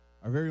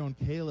Our very own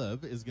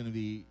Caleb is going to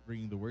be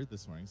bringing the word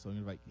this morning, so I'm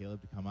going to invite Caleb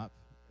to come up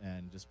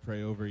and just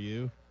pray over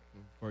you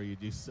before you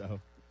do so.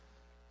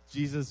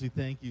 Jesus, we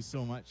thank you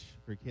so much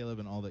for Caleb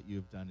and all that you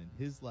have done in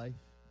his life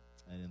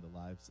and in the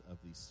lives of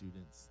these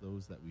students,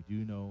 those that we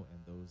do know and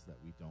those that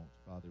we don't.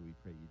 Father, we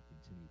pray you'd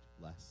continue to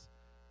bless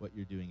what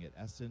you're doing at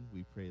Eston.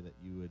 We pray that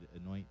you would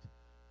anoint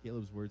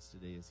Caleb's words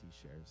today as he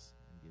shares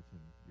and give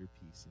him your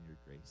peace and your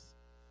grace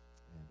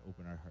and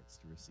open our hearts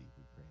to receive,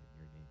 we pray in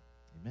your name.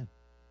 Amen.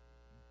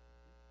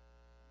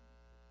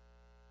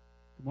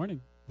 Good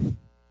morning.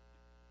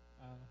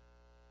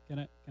 Can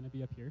I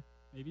be up here?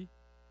 Maybe?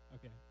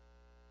 Okay.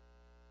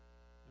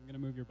 I'm going to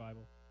move your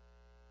Bible.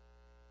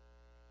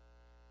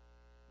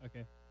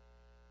 Okay.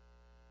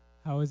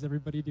 How is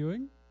everybody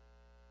doing?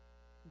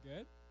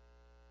 Good?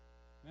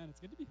 Man, it's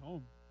good to be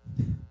home.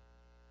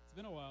 It's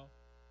been a while.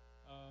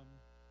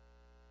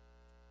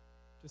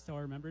 Just how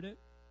I remembered it.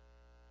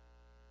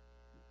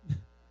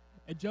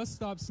 It just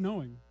stopped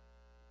snowing,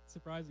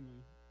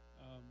 surprisingly.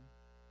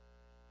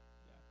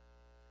 Yeah.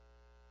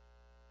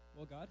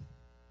 Well, God,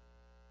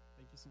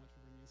 thank you so much for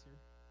bringing us here.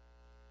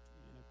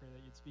 And I pray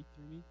that you'd speak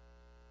through me.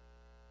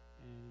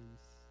 And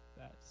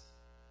that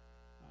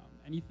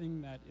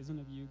anything that isn't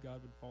of you,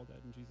 God, would fall dead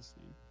in Jesus'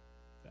 name.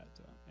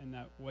 And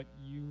that what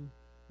you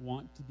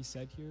want to be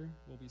said here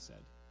will be said.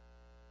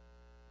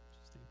 In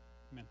Jesus' name.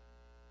 Amen.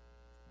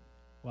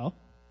 Well,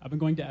 I've been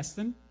going to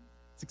Eston.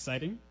 It's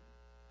exciting.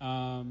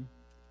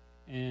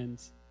 And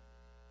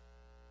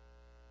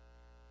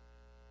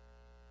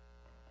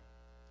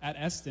at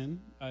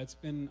Eston, it's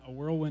been a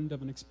whirlwind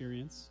of an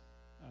experience.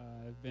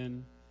 I've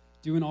been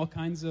doing all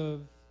kinds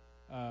of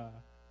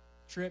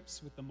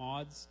trips with the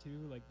mods too.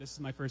 Like, this is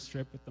my first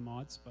trip with the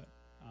mods, but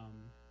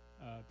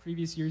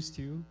previous years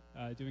too,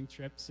 doing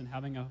trips and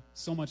having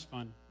so much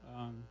fun,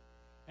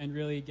 and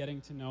really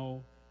getting to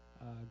know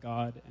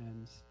God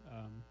and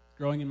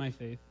growing in my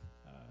faith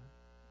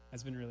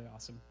has been really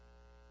awesome.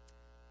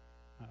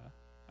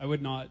 I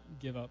would not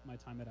give up my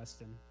time at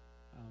Eston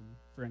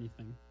for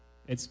anything.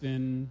 It's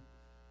been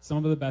some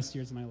of the best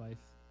years of my life.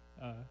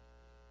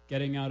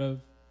 Getting out of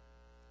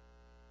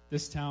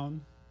this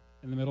town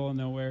in the middle of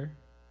nowhere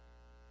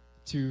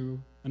to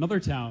another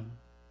town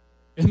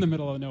in the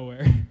middle of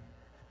nowhere.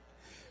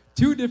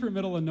 Two different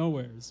middle of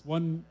nowheres.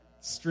 One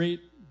straight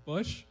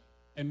bush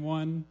and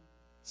one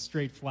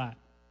straight flat.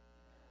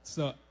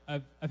 So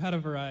I've had a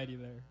variety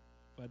there.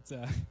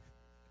 But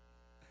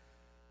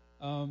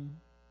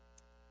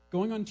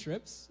going on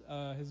trips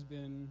has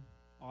been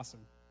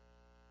awesome.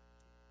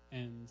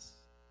 And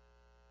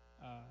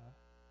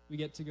we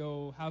get to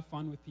go have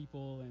fun with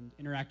people and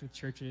interact with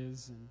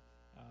churches and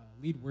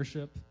lead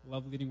worship.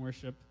 Love leading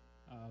worship.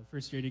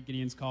 First year at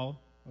Gideon's Call.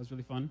 That was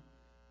really fun.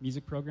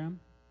 Music program.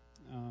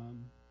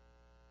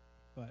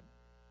 But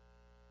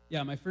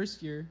yeah, my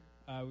first year,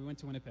 we went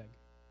to Winnipeg.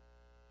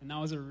 And that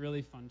was a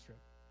really fun trip.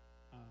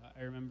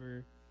 I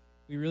remember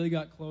we really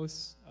got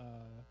close.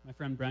 My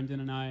friend Brendan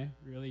and I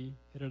really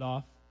hit it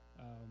off.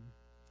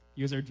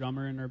 He was our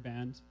drummer in our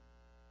band,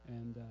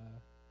 and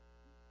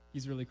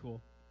he's really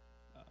cool.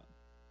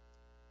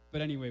 But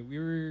anyway, we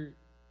were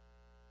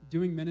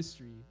doing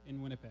ministry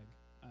in Winnipeg,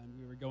 and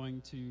we were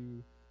going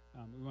to,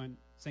 we went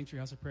Sanctuary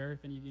House of Prayer,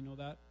 if any of you know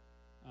that.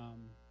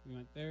 We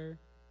went there,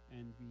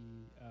 and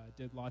we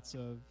did lots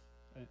of,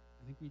 I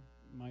think we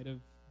might have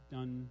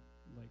done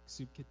like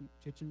soup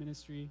kitchen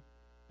ministry,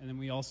 and then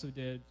we also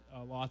did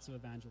lots of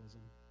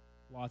evangelism.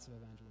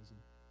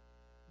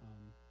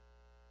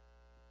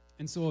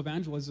 And so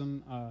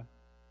evangelism,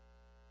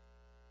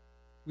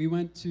 we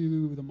went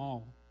to the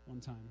mall one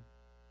time.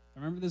 I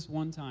remember this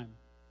one time,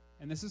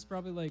 and this is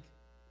probably like,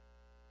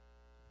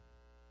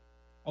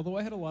 although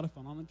I had a lot of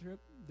fun on the trip,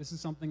 this is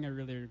something I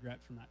really regret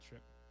from that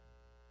trip.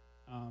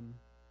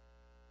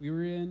 We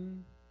were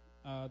in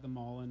the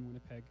mall in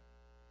Winnipeg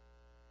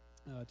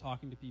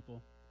talking to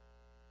people,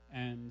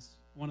 and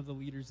one of the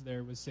leaders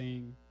there was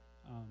saying,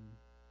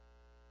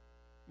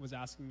 was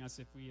asking us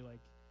if we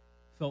like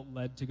felt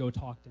led to go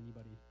talk to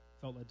anybody,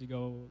 felt led to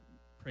go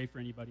pray for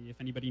anybody, if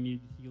anybody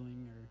needed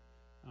healing, or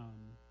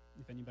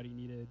if anybody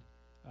needed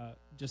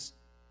just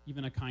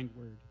even a kind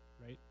word,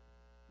 right?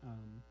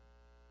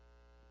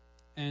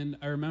 And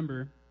I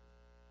remember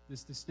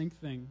this distinct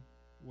thing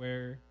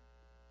where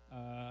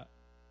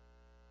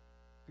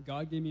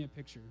God gave me a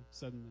picture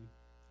suddenly.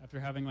 After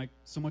having like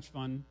so much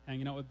fun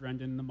hanging out with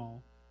Brendan in the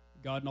mall,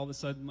 God all of a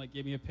sudden like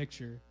gave me a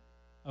picture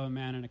of a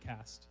man in a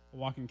cast, a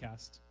walking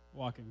cast,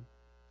 walking.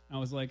 And I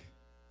was like,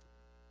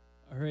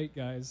 all right,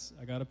 guys,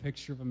 I got a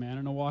picture of a man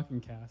in a walking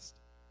cast.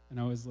 And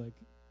I was like,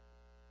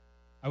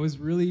 I was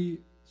really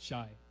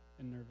shy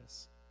and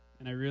nervous.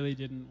 And I really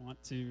didn't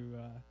want to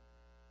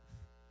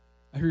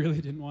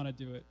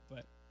do it,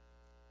 but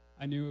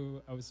I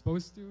knew I was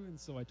supposed to, and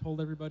so I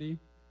told everybody.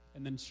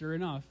 And then sure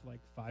enough, like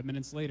 5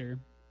 minutes later,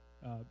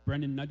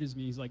 Brendan nudges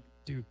me. He's like,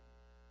 dude,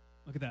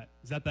 look at that.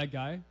 Is that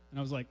guy? And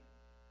I was like,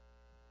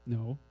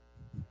 no.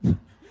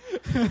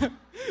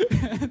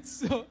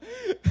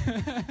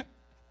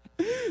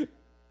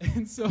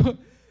 and so,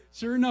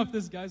 sure enough,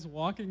 this guy's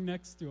walking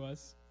next to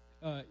us.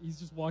 he's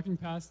just walking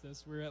past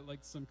us. We're at like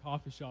some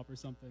coffee shop or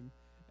something,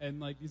 and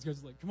like these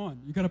guys are like, "Come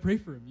on, you gotta pray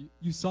for him.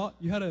 You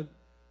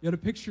had a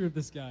picture of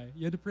this guy.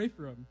 You had to pray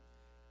for him,"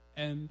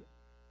 and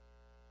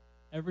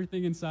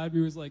everything inside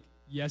me was like,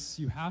 "Yes,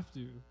 you have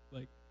to."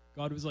 Like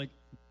God was like,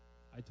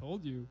 "I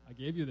told you. I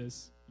gave you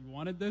this. You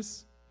wanted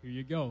this. Here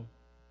you go."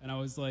 And I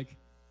was like,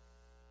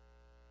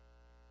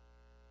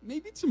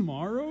 "Maybe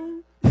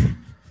tomorrow."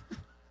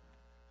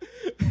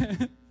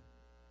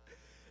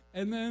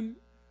 And then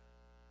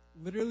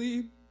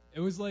literally it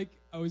was like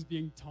I was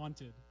being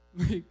taunted.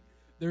 Like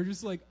they're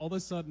just like all of a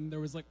sudden there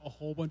was like a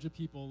whole bunch of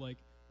people, like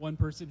one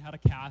person had a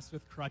cast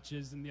with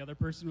crutches and the other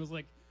person was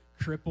like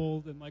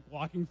crippled and like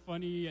walking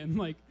funny, and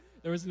like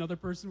there was another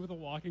person with a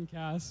walking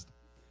cast,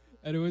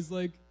 and it was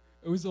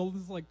all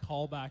this like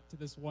callback to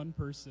this one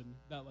person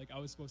that like I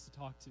was supposed to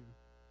talk to.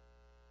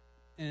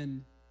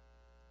 And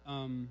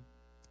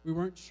we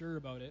weren't sure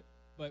about it,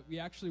 but we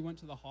actually went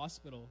to the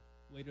hospital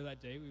later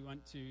that day. We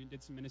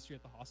did some ministry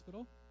at the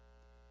hospital,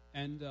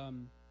 and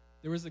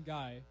there was a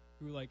guy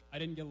who, like, I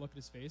didn't get a look at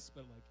his face,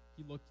 but like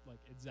he looked like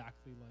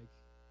exactly like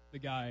the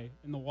guy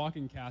in the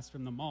walking cast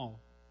from the mall.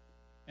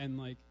 And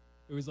like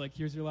it was like,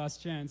 "Here's your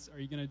last chance. Are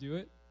you gonna do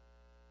it?"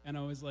 And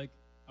I was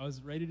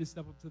ready to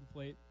step up to the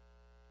plate,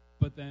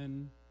 but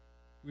then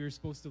we were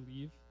supposed to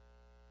leave,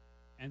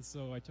 and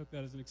so I took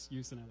that as an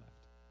excuse and I left.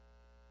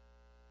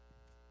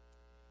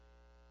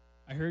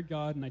 I heard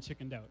God and I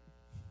chickened out.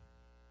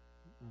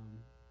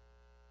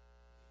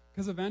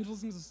 Because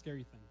evangelism is a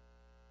scary thing.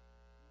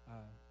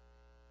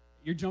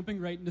 You're jumping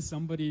right into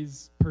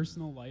somebody's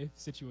personal life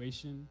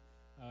situation,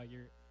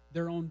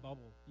 their own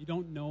bubble. You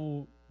don't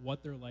know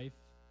what their life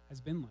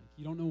has been like.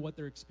 You don't know what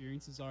their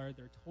experiences are.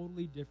 They're a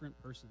totally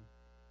different person.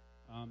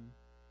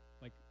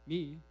 Like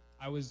me,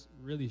 I was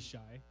really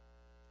shy.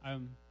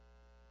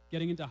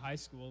 Getting into high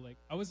school, like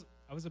I was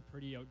a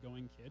pretty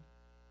outgoing kid,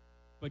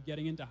 but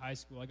getting into high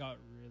school, I got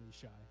really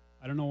shy.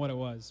 I don't know what it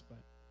was,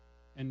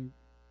 and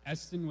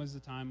Eston was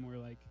the time where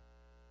like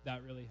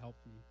that really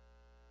helped me.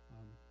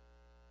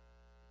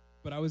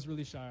 But I was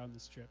really shy on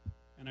this trip,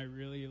 and I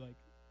really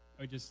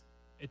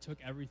it took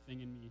everything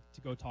in me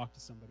to go talk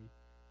to somebody.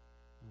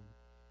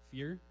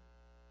 Fear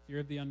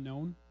of the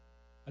unknown,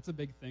 that's a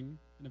big thing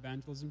in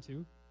evangelism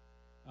too.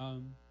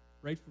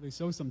 Rightfully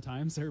so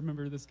sometimes. I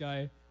remember this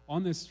guy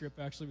on this trip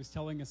actually was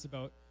telling us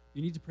about,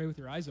 you need to pray with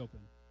your eyes open.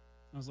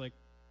 And I was like,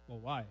 well,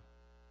 why?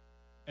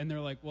 And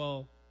they're like,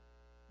 well,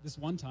 this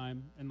one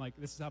time, and like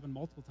this has happened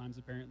multiple times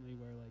apparently,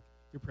 where like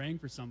you're praying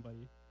for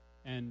somebody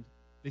and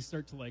they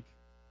start to like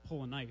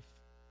pull a knife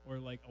or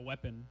like a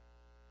weapon,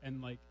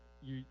 and like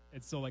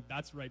and so like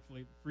that's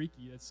rightfully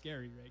freaky, that's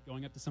scary, right?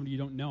 Going up to somebody you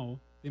don't know,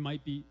 they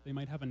might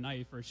have a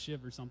knife or a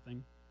shiv or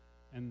something,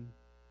 and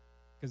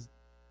because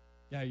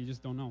you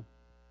just don't know.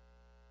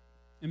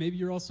 And maybe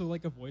you're also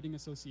like avoiding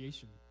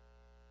association.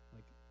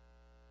 Like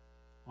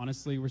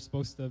honestly, we're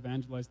supposed to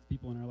evangelize the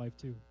people in our life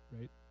too,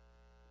 right?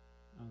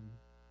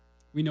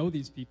 We know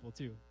these people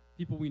too.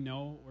 People we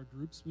know or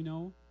groups we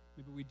know.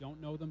 Maybe we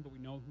don't know them, but we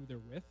know who they're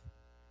with.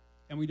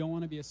 And we don't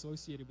want to be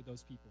associated with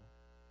those people.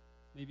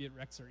 Maybe it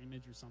wrecks our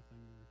image or something.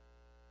 Or,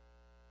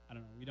 I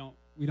don't know.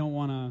 We don't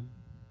want to,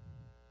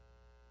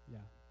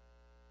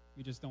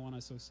 we just don't want to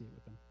associate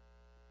with them.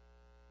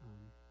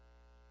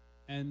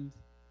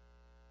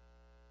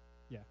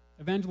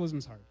 Evangelism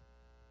is hard.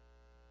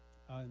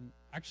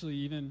 Actually,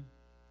 even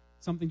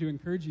something to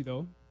encourage you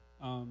though,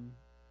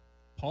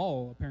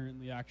 Paul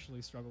apparently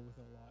actually struggled with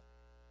it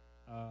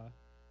a lot.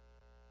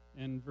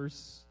 In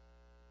verse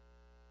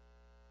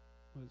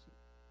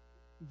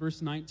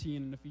 19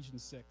 in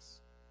Ephesians 6,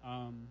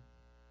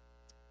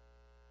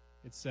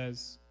 it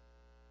says,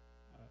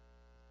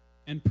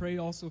 "And pray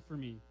also for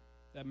me,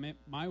 that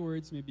my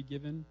words may be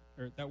given,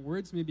 or that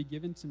words may be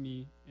given to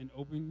me in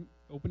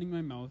opening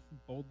my mouth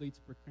boldly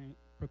to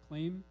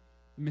proclaim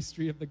the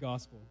mystery of the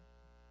gospel,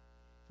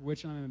 for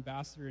which I am an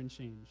ambassador in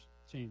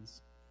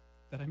chains,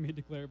 that I may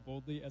declare it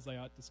boldly as I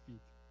ought to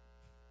speak."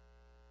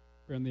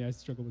 Apparently I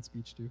struggle with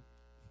speech too.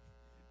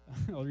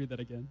 I'll read that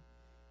again.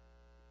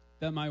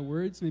 "That my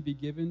words may be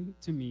given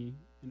to me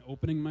in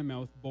opening my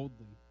mouth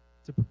boldly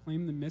to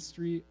proclaim the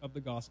mystery of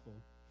the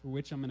gospel, for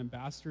which I'm an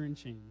ambassador in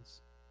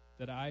chains,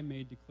 that I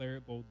may declare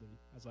it boldly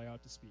as I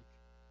ought to speak."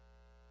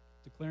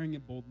 Declaring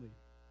it boldly.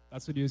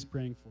 That's what he was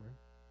praying for.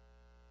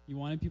 He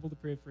wanted people to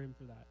pray for him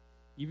for that.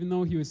 Even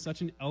though he was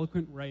such an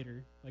eloquent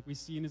writer, like we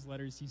see in his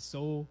letters, he's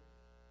so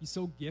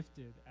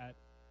gifted at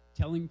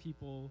telling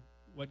people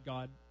what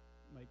God,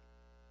 like,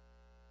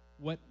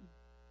 what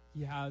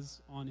he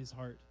has on his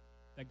heart,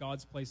 that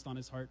God's placed on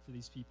his heart for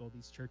these people,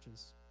 these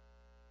churches.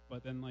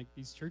 But then, like,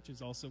 these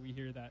churches also, we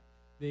hear that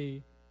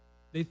they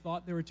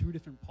thought there were two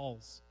different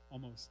Pauls,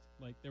 almost.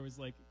 Like, there was,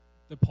 like,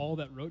 the Paul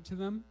that wrote to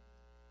them,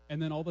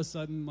 and then all of a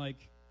sudden,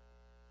 like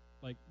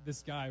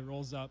this guy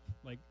rolls up,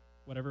 like,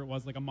 whatever it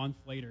was, like a month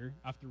later,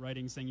 after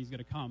writing, saying he's going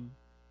to come.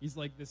 He's,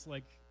 like, this,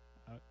 like,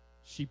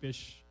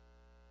 sheepish,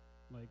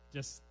 like,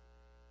 just,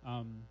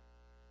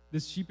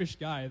 this sheepish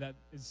guy that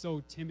is so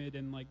timid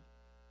and, like,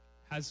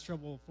 has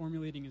trouble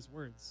formulating his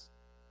words.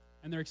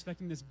 and they're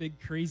expecting this big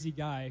crazy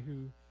guy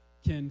who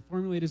can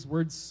formulate his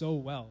words so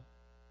well.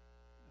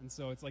 And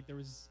so it's like there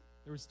was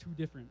two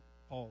different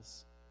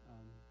Pauls,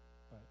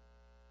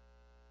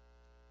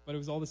 but it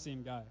was all the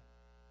same guy.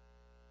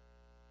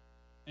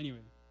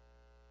 Anyway,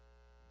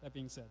 that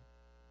being said,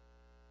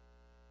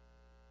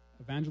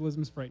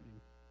 evangelism is frightening.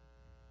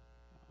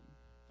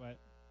 But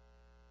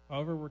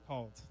however we're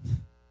called,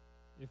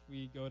 if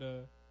we go to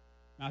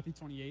Matthew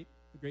 28,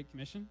 the Great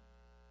Commission,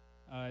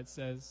 it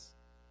says,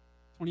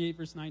 28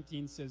 verse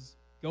 19 says,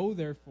 "Go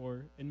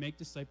therefore and make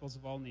disciples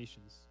of all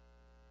nations,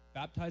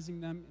 baptizing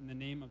them in the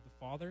name of the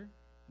Father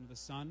and of the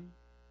Son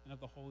and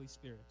of the Holy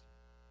Spirit."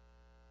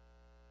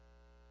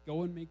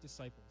 Go and make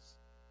disciples.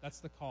 That's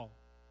the call.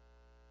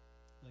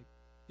 Like,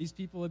 these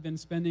people have been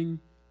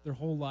spending their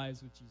whole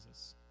lives with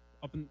Jesus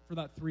for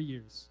that 3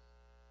 years.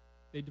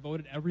 They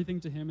devoted everything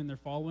to him, and they're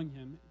following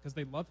him because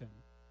they love him.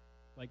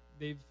 Like,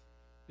 they've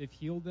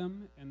healed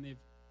them, and they've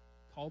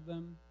called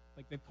them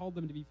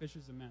to be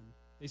fishers of men.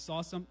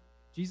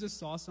 Jesus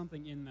saw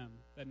something in them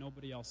that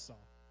nobody else saw,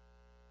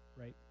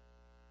 right?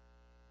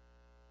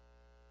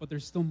 But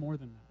there's still more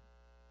than that.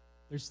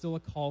 There's still a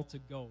call to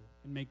go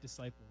and make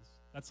disciples.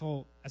 That's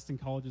whole Eston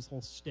College's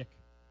whole shtick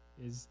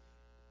is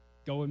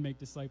go and make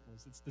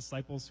disciples. It's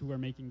disciples who are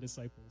making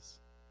disciples.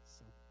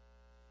 So,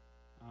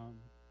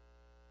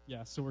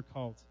 so we're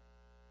called.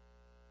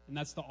 And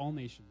that's to all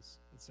nations,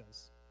 it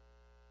says.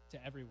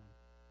 To everyone.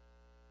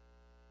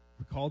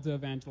 We're called to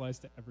evangelize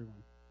to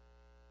everyone.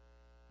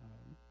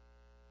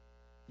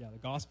 The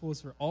gospel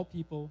is for all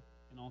people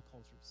and all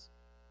cultures.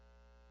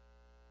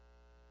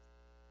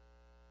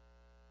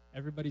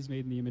 Everybody's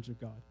made in the image of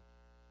God.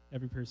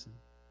 Every person.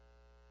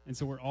 And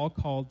so we're all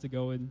called to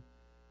go and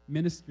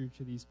minister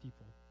to these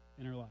people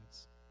in our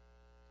lives.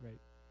 Right?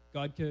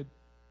 God could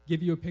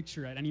give you a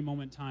picture at any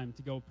moment in time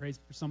to go pray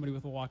for somebody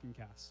with a walking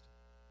cast.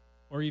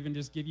 Or even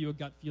just give you a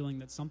gut feeling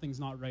that something's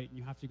not right and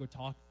you have to go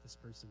talk to this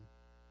person.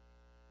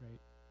 Right?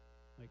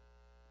 Like,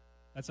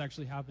 that's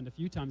actually happened a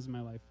few times in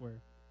my life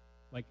where,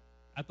 like,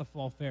 at the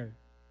fall fair,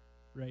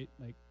 right?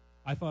 Like,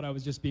 I thought I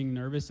was just being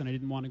nervous and I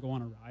didn't want to go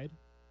on a ride.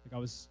 Like, I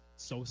was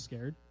so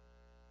scared.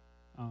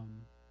 I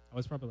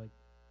was probably like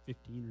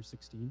 15 or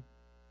 16.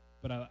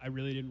 But I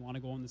really didn't want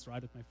to go on this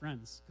ride with my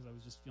friends because I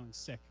was just feeling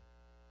sick.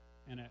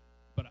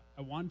 But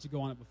I wanted to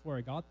go on it before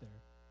I got there.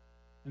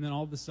 And then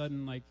all of a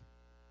sudden, like,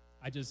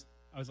 I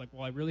was like,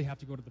 well, I really have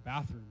to go to the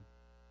bathroom.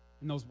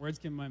 And those words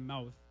came in my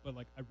mouth, but,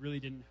 like, I really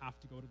didn't have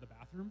to go to the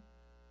bathroom.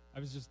 I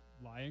was just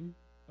lying,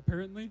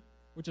 apparently,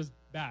 which is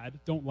bad.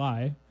 Don't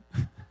lie.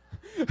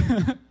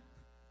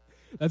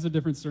 That's a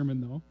different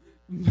sermon, though.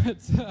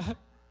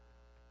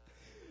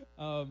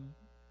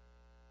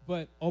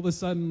 But all of a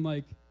sudden,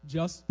 like,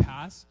 just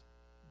past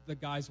the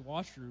guy's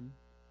washroom,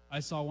 I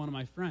saw one of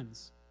my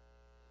friends.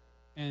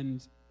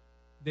 And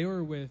they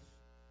were with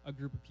a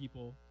group of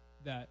people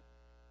that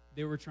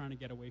they were trying to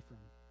get away from.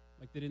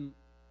 Like, they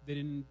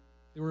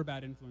were a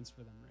bad influence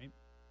for them, right?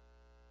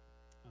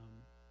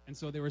 And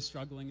so they were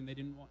struggling, and they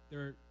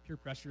were peer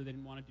pressure, they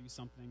didn't want to do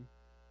something.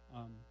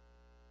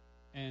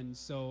 And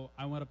so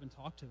I went up and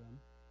talked to them.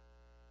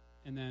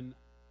 And then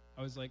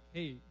I was like,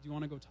 hey, do you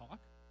want to go talk?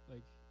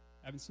 Like,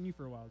 I haven't seen you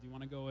for a while. Do you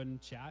want to go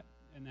and chat?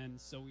 And then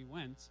so we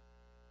went.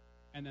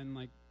 And then,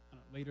 like,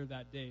 later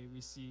that day,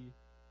 we see,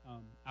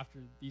 after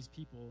these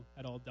people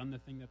had all done the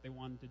thing that they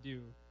wanted to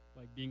do,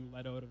 like being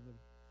led out of the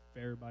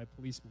fair by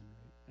policemen,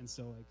 right? And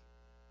so, like,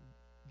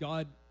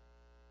 God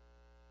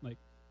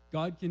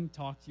can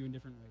talk to you in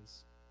different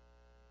ways,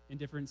 in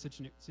different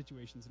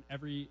situations, in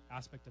every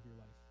aspect of your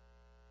life.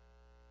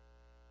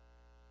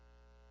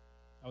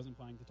 I wasn't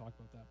planning to talk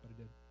about that, but I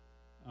did.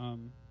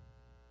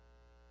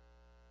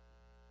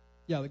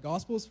 The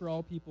gospel is for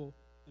all people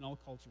in all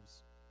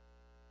cultures.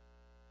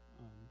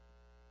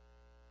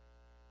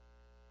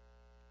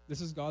 This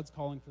is God's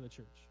calling for the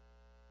church,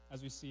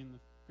 as we see in the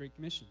Great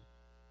Commission.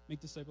 Make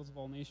disciples of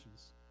all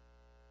nations.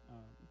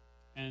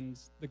 And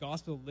the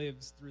gospel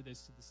lives through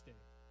this to this day.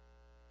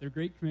 The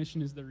Great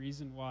Commission is the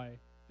reason why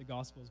the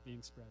gospel is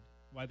being spread,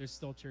 why there's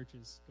still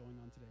churches going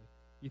on today.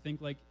 You think,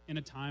 like, in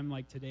a time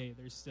like today,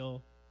 there's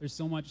so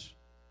much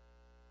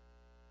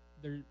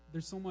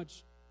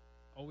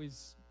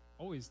always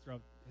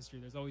throughout history,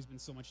 there's always been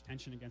so much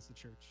tension against the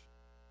church,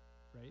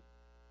 right?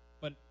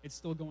 But it's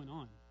still going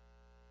on.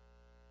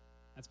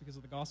 That's because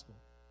of the gospel.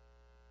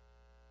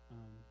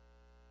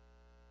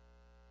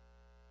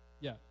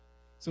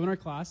 So in our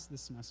class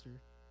this semester,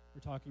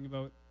 we're talking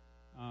about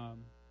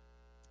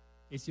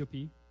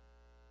ACOP.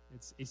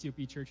 It's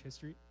ACOP Church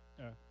History.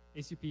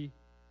 ACOP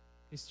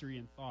History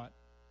and Thought.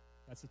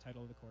 That's the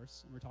title of the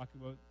course. And we're talking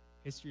about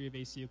history of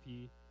ACOP.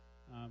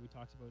 We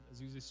talked about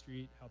Azusa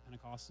Street, how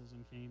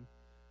Pentecostalism came.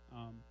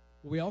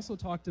 We also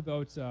talked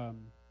about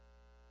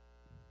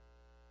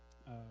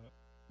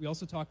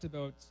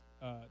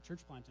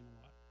church planting a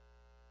lot.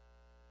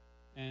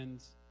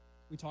 And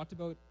we talked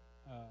about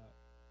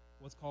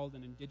what's called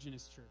an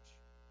indigenous church.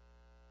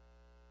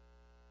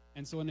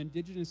 And so an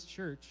indigenous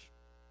church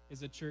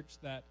is a church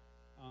that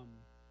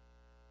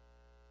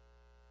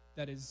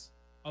is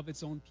of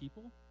its own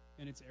people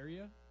in its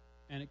area,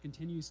 and it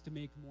continues to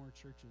make more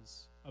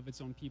churches of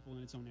its own people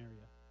in its own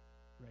area,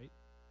 right?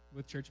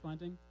 With church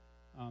planting,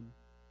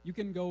 you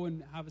can go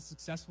and have a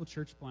successful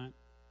church plant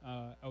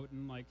out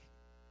in, like,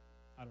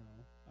 I don't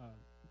know,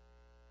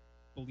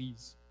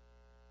 Belize.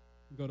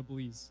 Go to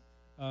Belize.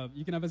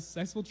 You can have a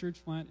successful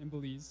church plant in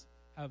Belize,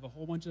 have a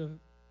whole bunch of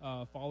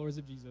followers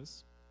of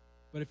Jesus,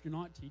 but if you're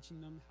not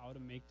teaching them how to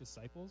make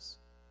disciples,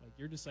 like,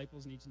 your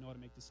disciples need to know how to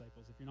make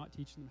disciples. If you're not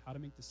teaching them how to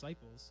make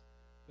disciples,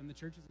 then the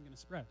church isn't going to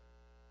spread,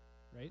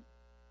 right?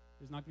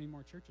 There's not going to be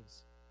more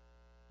churches.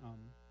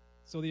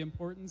 So the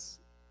importance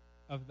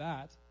of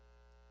that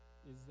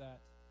is that,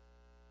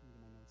 let me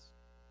get my notes.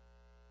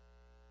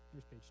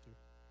 Here's page 2.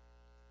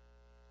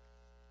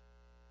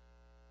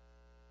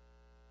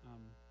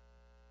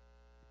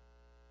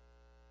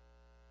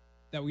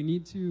 That we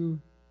need to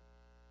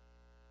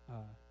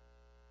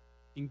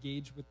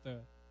engage with the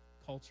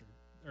culture,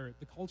 or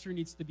the culture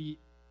needs to be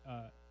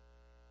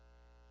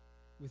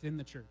within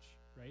the church,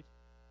 right?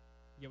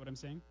 You get what I'm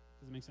saying?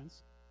 Does it make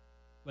sense?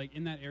 Like,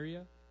 in that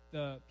area,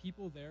 the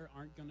people there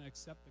aren't going to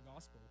accept the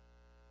gospel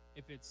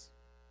if it's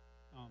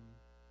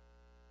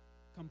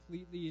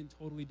completely and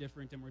totally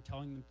different and we're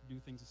telling them to do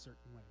things a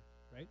certain way,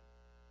 right?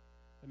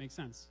 That makes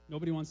sense.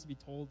 Nobody wants to be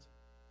told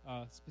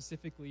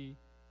specifically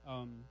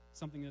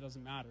something that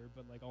doesn't matter,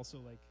 but, like, also,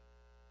 like,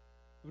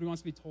 nobody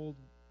wants to be told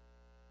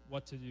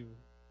what to do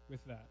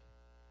with that.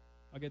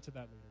 I'll get to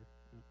that later.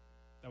 Yeah,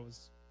 that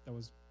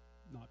was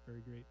not a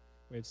very great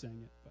way of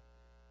saying it, but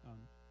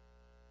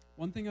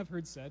one thing I've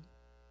heard said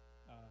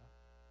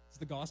is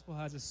the gospel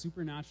has a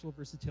supernatural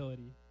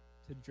versatility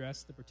to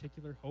address the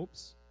particular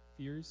hopes,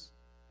 fears,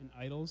 and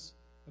idols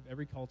of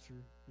every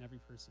culture and every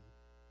person.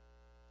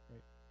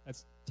 Right?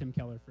 That's Tim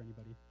Keller for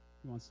anybody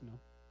who wants to know.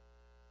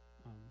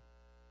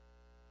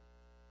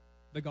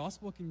 The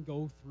gospel can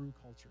go through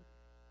culture.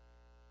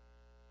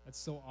 That's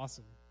so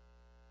awesome.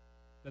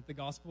 That the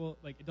gospel,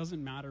 like, it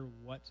doesn't matter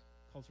what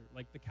culture.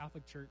 Like, the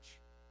Catholic Church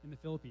in the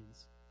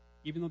Philippines,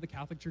 even though the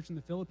Catholic Church in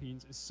the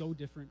Philippines is so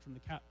different from the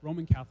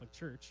Roman Catholic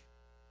Church,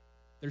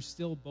 they're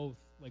still both,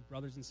 like,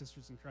 brothers and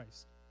sisters in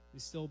Christ. They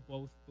still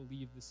both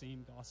believe the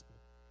same gospel,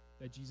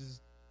 that Jesus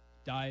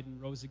died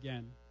and rose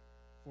again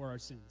for our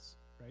sins,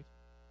 right?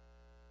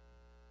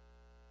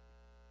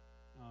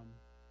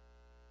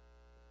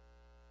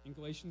 In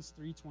Galatians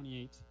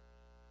 3:28,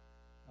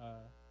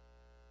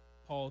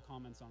 Paul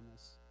comments on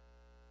this.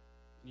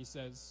 And he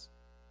says,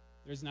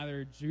 "There's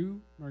neither Jew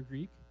nor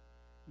Greek,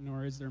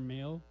 nor is there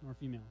male nor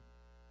female.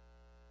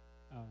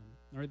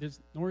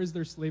 Nor is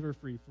there slave or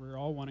free, for we're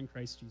all one in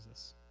Christ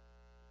Jesus."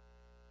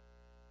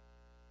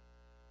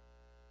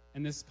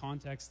 And this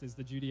context is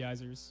the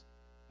Judaizers.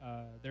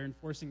 They're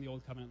enforcing the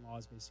Old Covenant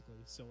laws,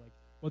 basically. So, like,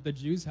 what the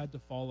Jews had to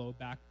follow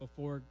back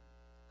before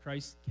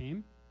Christ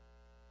came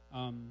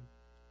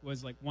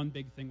was, like, one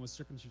big thing was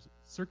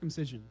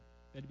circumcision.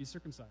 They had to be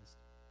circumcised.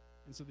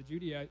 And so the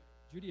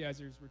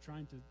Judaizers were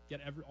trying to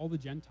get all the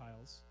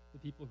Gentiles, the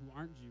people who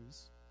aren't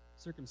Jews,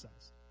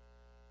 circumcised.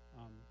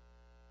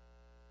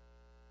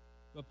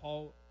 But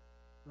Paul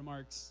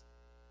remarks,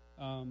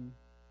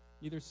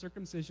 neither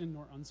circumcision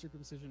nor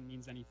uncircumcision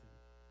means anything.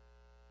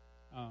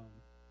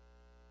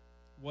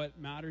 What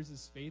matters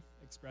is faith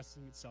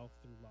expressing itself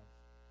through love,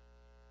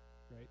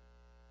 right?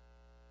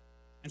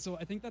 And so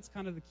I think that's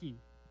kind of the key,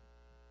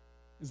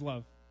 is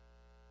love.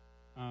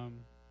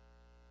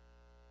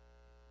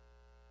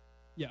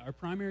 Yeah, our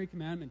primary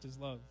commandment is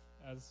love,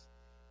 as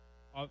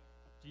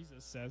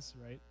Jesus says,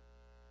 right?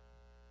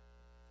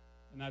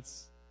 And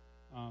that's,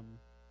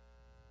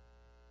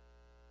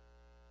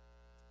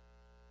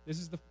 this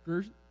is the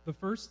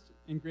first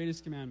and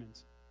greatest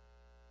commandment,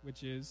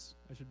 which is,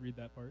 I should read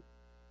that part,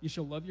 "You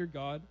shall love your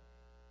God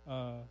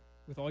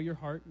with all your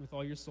heart, and with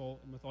all your soul,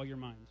 and with all your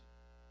mind."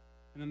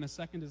 And then the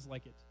second is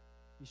like it.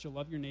 "You shall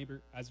love your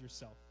neighbor as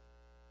yourself."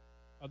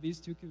 Of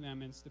these two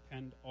commandments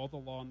depend all the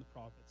law and the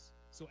prophets.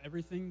 So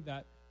everything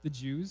that the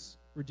Jews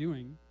were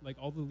doing, like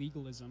all the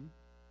legalism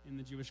in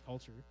the Jewish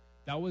culture,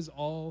 that was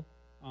all,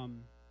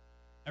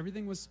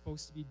 everything was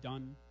supposed to be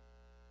done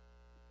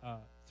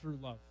through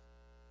love.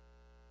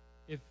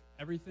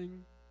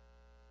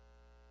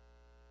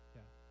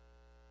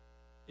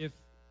 If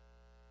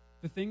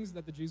the things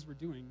that the Jews were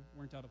doing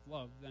weren't out of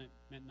love, then it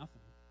meant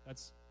nothing.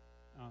 That's,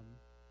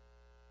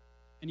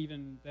 and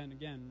even then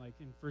again, like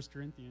in 1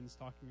 Corinthians,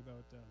 talking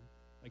about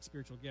like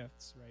spiritual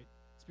gifts, right?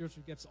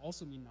 Spiritual gifts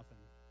also mean nothing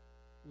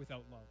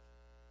without love,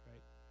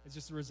 right? It's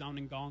just a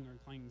resounding gong or a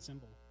clanging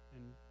cymbal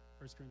in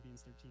 1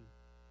 Corinthians 13.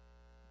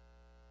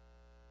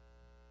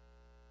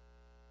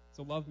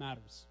 So love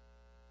matters.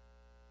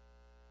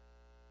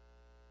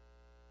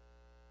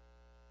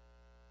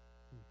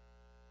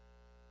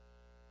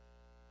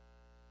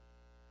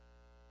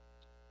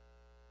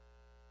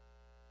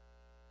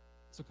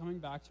 So coming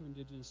back to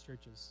indigenous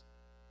churches,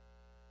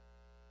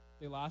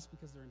 they last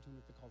because they're in tune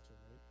with the culture,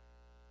 right?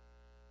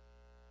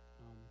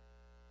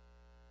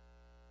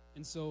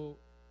 And so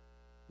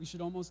we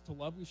should almost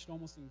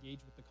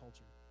engage with the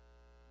culture.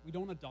 We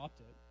don't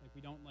adopt it. Like,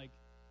 we don't,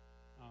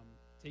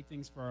 take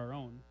things for our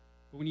own,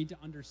 but we need to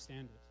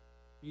understand it.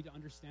 We need to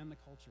understand the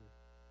culture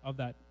of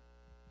that.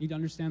 You need to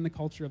understand the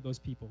culture of those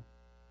people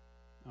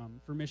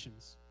for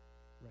missions,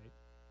 right?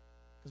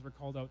 Because we're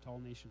called out to all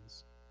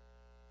nations.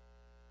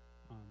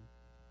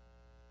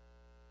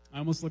 I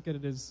almost look at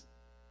it as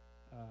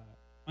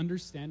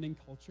understanding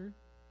culture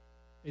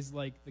is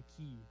like the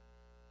key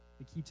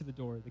to the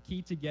door, the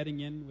key to getting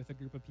in with a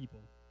group of people.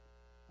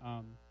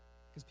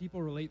 Because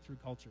people relate through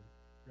culture,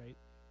 right?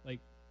 Like,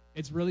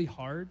 it's really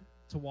hard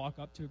to walk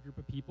up to a group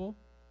of people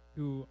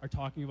who are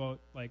talking about,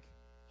 like,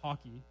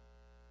 hockey,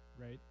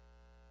 right?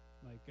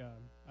 Like,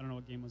 I don't know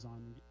what game was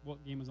on.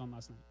 What game was on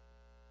last night?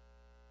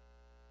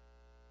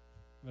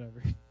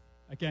 Whatever.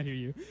 I can't hear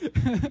you.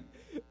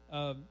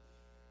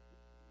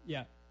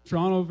 Yeah,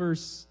 Toronto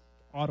versus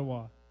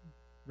Ottawa,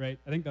 right?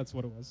 I think that's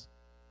what it was.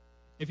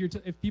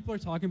 If people are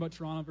talking about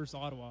Toronto versus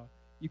Ottawa,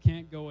 you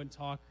can't go and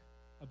talk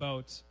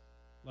about,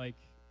 like,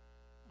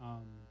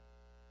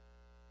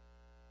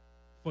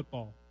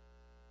 football.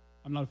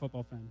 I'm not a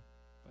football fan,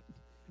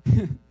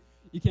 but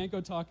you can't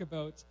go talk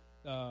about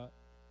the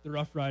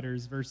Rough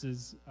Riders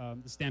versus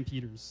the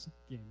Stampeders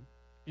game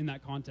in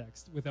that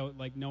context without,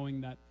 like,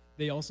 knowing that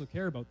they also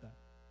care about that.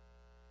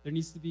 You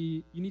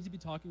need to be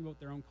talking about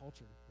their own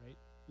culture, right?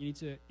 You need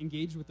to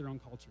engage with their own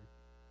culture.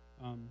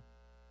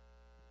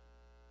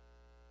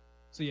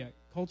 So yeah,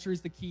 culture is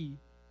the key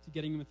to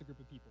getting in with a group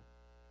of people.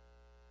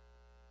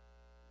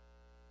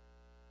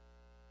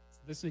 So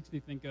this makes me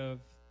think of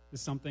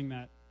something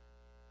that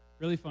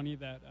really funny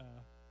that,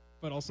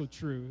 but also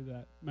true,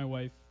 that my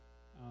wife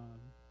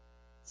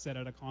said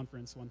at a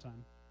conference one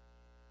time.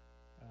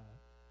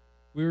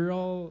 We were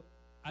all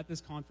at this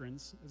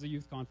conference, it was a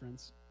youth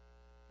conference,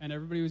 and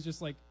everybody was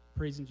just like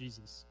praising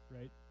Jesus,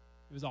 right?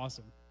 It was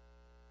awesome.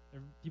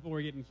 People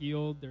were getting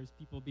healed. There's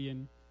people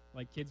being,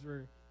 like, kids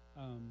were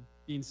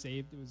being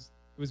saved. It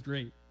was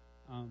great.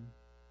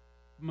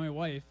 My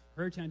wife,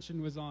 her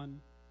attention was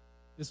on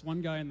this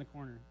one guy in the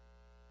corner.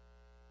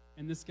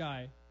 And this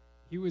guy,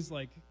 he was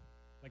like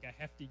a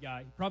hefty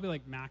guy, probably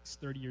like max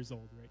 30 years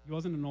old, right? He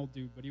wasn't an old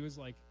dude, but he was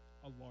like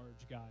a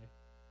large guy.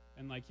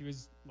 And like he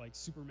was like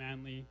super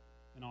manly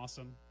and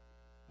awesome.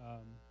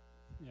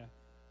 Yeah.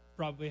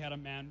 Probably had a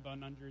man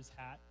bun under his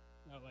hat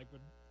that like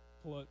would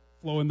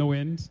flow in the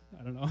wind.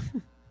 I don't know.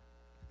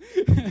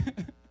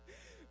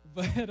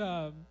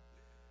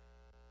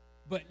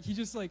 But he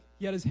just like,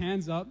 he had his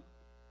hands up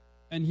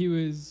and he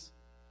was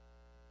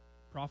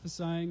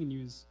prophesying and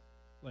he was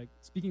like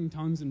speaking in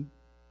tongues and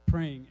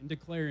praying and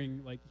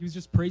declaring, like he was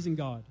just praising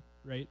God,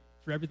 right,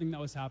 for everything that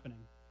was happening.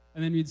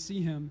 And then we'd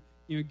see him,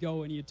 he would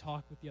go and he'd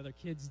talk with the other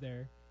kids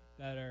there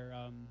that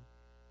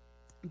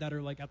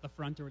are like at the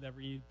front or whatever.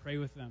 He'd pray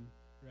with them,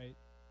 right?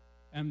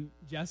 And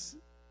Jess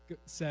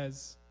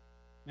says,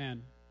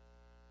 man,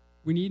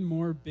 we need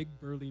more big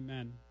burly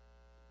men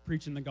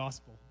preaching the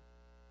gospel.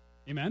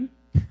 Amen?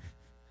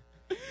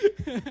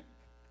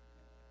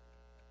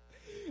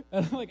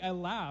 And I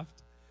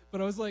laughed,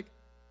 but I was like,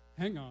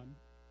 hang on,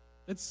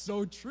 that's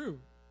so true.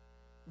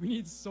 We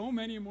need so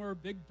many more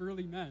big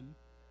burly men.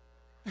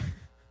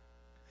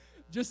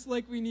 Just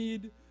like we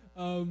need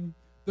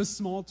the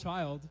small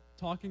child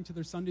talking to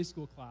their Sunday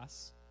school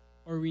class,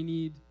 or we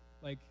need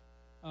like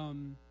I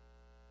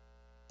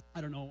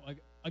don't know,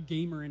 a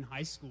gamer in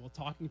high school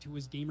talking to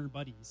his gamer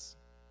buddies,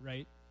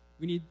 right?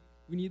 We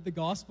need the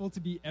gospel to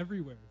be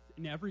everywhere,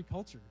 in every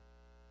culture,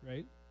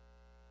 right?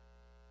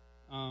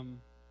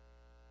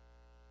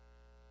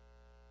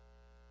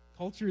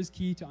 Culture is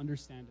key to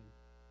understanding.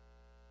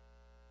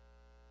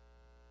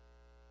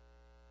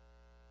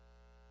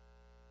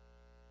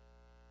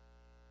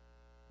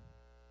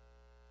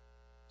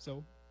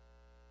 So,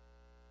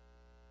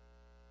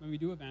 when we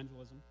do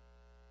evangelism,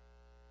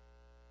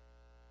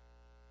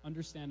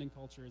 understanding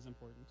culture is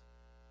important.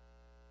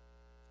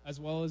 As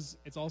well as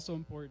it's also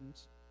important,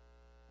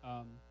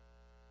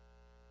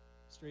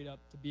 straight up,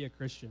 to be a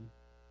Christian,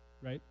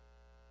 right?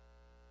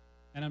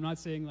 And I'm not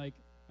saying like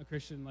a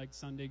Christian, like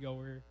Sunday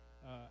goer,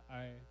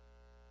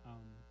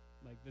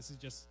 like this is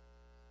just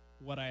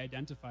what I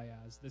identify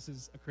as. This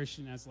is a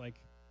Christian as like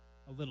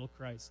a little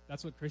Christ.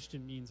 That's what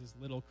Christian means, is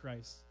little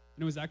Christ.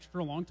 And it was actually, for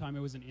a long time, it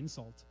was an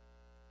insult.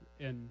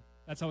 And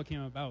that's how it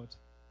came about,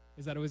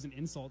 is that it was an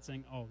insult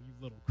saying, oh, you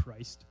little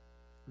Christ,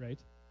 right?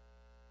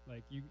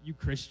 Like, you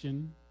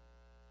Christian,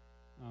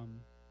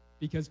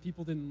 because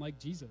people didn't like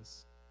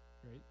Jesus,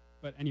 right?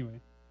 But anyway,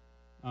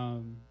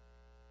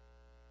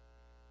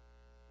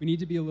 we need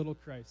to be a little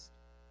Christ.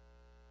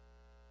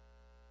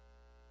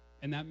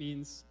 And that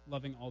means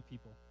loving all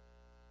people.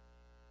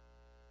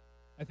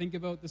 I think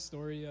about the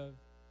story of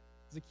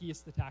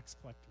Zacchaeus the tax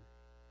collector,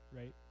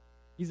 right?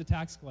 He's a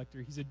tax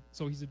collector.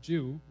 So he's a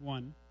Jew,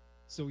 one.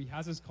 So he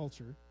has his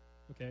culture,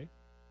 okay?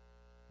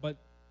 But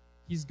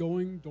he's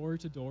going door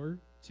to door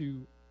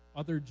to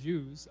other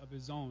Jews of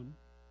his own,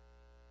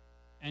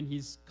 and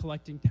he's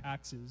collecting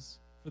taxes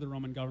for the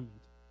Roman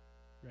government,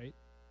 right?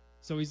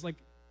 So he's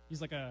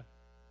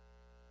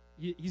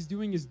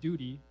doing his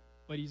duty,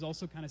 but he's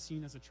also kind of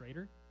seen as a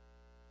traitor,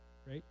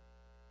 right?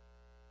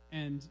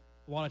 And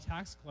a lot of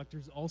tax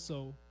collectors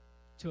also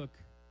took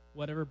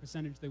whatever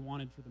percentage they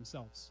wanted for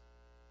themselves,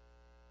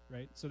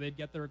 right? So they'd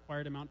get the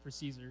required amount for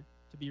Caesar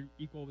to be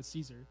equal with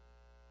Caesar,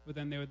 but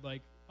then they would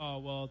like, oh,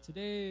 well,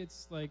 today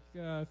it's like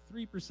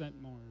 3%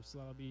 more, so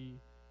that'll be,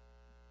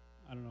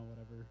 I don't know,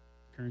 whatever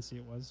currency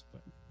it was,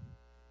 but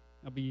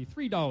it'll be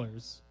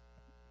 $3.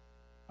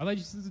 I thought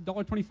you said it's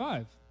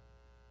 $1.25.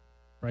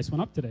 Price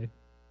went up today,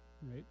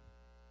 right?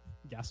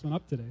 Gas went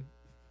up today.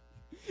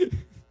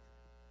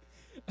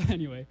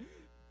 Anyway,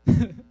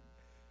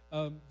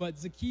 but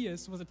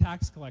Zacchaeus was a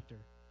tax collector,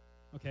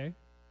 okay?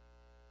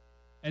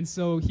 And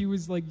so he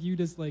was like viewed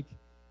as like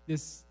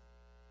this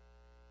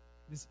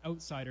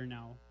outsider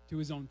now to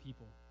his own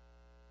people.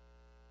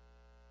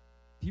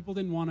 People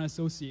didn't want to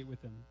associate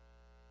with him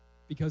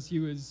because he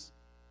was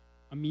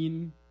a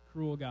mean,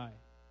 cruel guy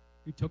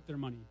who took their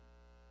money,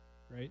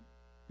 right?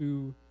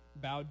 Who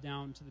bowed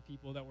down to the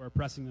people that were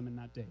oppressing them in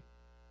that day.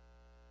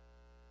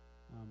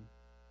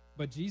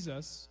 But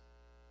Jesus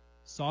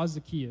saw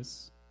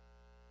Zacchaeus,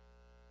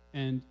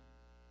 and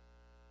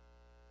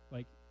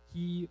like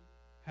he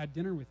had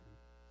dinner with him.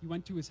 He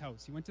went to his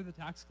house. He went to the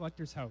tax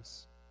collector's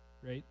house,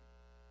 right?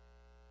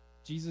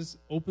 Jesus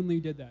openly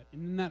did that.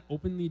 And in that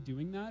openly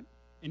doing that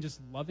and just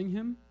loving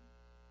him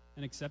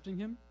and accepting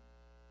him,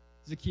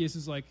 Zacchaeus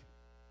is like,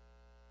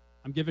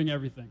 I'm giving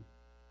everything.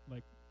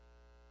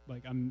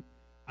 Like I'm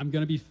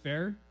going to be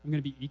fair, I'm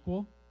going to be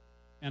equal,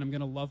 and I'm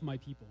going to love my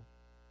people.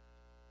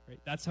 Right?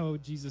 That's how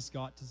Jesus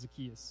got to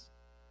Zacchaeus.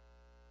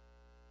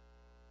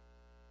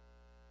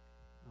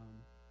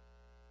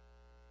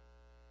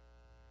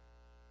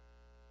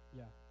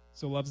 Yeah.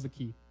 So love's the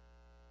key.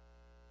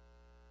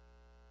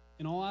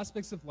 In all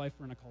aspects of life,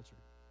 we're in a culture.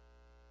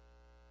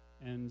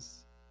 And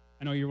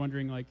I know you're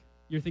wondering, like,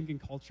 you're thinking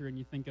culture and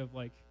you think of,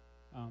 like,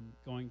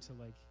 going to,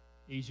 like,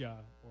 Asia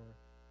or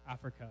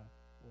Africa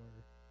or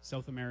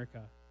South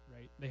America,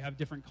 right? They have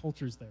different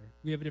cultures there.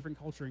 We have a different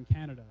culture in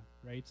Canada,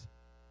 right?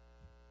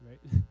 Right?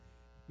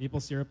 Maple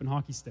syrup and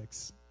hockey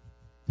sticks.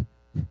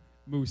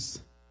 Moose.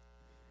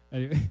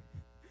 Anyway.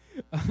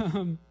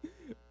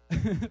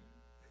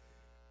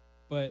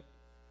 But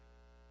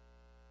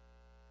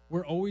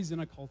we're always in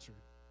a culture.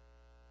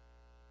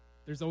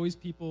 There's always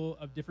people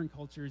of different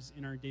cultures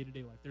in our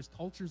day-to-day life. There's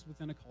cultures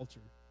within a culture.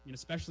 I mean,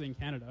 especially in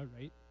Canada,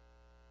 right?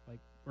 Like,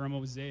 we're a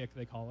mosaic,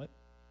 they call it.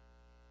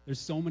 There's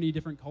so many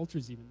different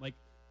cultures even. Like,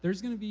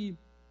 there's going to be,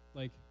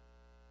 like,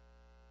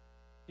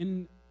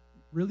 in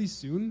really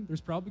soon,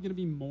 there's probably going to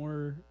be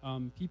more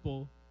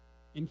people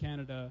in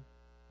Canada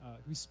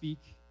who speak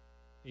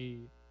a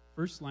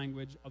first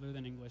language other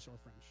than English or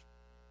French.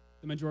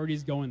 The majority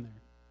is going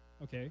there,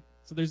 okay?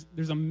 So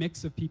there's a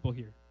mix of people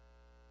here.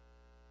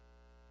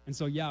 And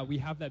so, yeah, we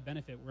have that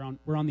benefit.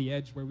 We're on the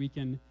edge where we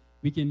can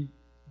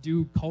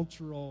do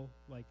cultural,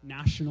 like,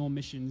 national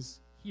missions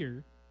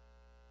here.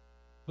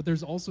 But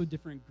there's also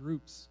different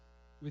groups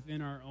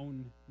within our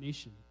own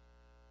nation,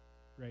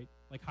 right?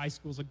 Like, high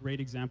school's a great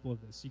example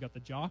of this. You got the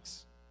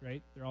jocks,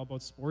 right? They're all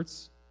about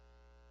sports,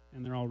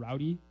 and they're all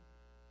rowdy.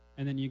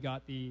 And then you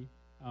got the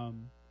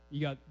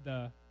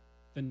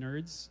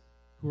nerds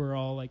who are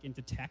all, like,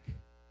 into tech,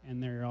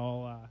 and they're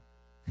all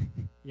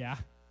yeah.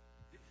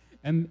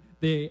 And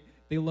they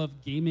love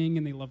gaming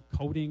and they love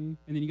coding.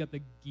 And then you got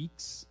the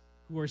geeks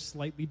who are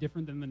slightly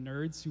different than the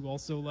nerds who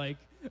also, like,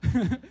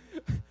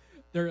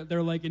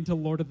 they're like into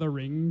Lord of the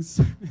Rings.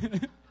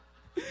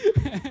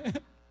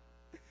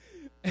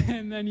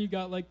 And then you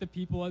got, like, the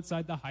people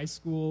outside the high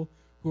school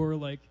who are,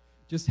 like,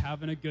 just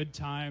having a good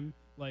time.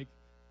 Like,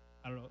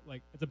 I don't know,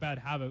 like, it's a bad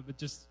habit, but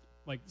just,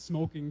 like,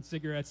 smoking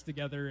cigarettes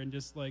together and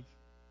just, like,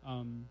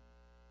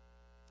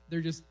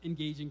 they're just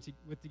engaging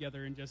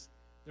together and just,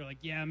 they're like,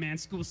 yeah, man,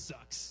 school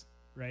sucks,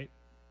 right?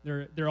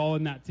 They're all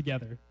in that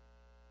together.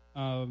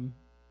 So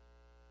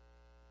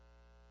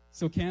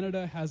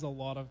Canada has a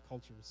lot of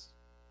cultures,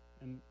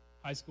 and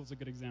high school's a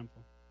good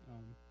example.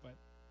 But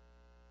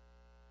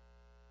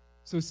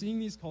so seeing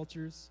these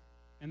cultures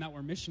and that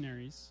we're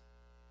missionaries,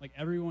 like,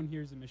 everyone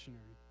here is a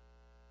missionary.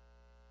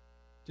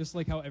 Just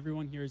like how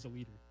everyone here is a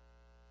leader.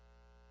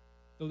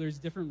 Though there's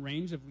different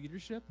range of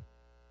leadership,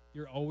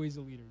 you're always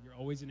a leader. You're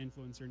always an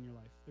influencer in your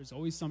life. There's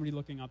always somebody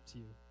looking up to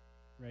you,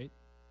 right?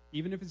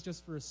 Even if it's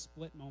just for a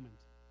split moment.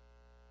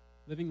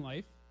 Living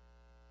life,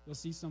 you'll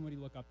see somebody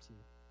look up to you.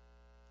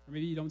 Or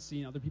maybe you don't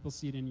see it, other people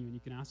see it in you, and you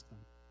can ask them.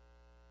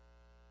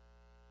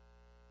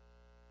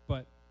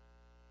 But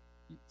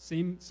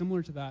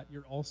similar to that,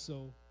 you're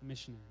also a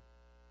missionary.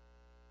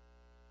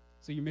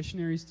 So you're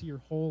missionaries to your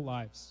whole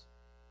lives.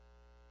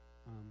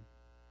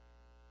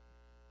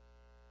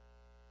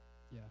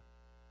 Yeah.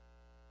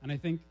 And I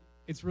think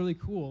it's really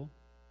cool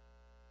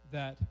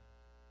that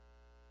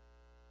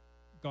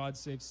God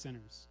saves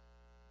sinners.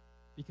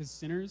 Because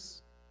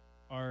sinners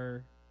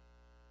are,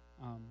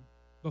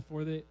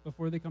 before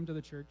they come to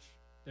the church,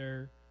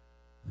 they're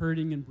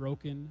hurting and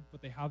broken,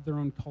 but they have their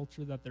own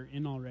culture that they're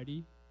in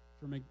already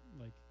from, like,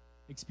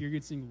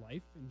 experiencing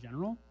life in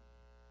general.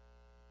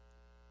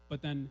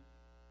 But then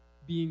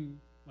being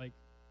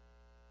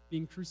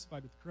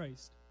crucified with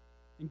Christ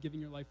and giving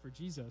your life for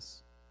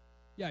Jesus,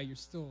 yeah, you're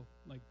still,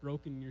 like,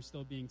 broken, you're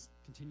still being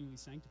continually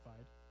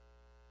sanctified.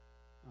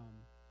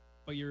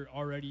 But but you're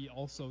already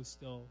also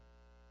still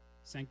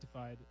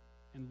sanctified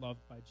and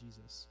loved by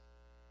Jesus.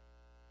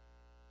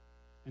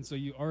 And so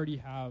you already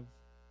have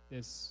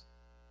this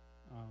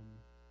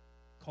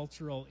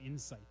cultural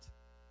insight,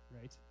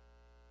 right?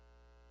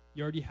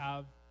 You already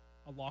have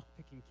a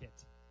lock-picking kit.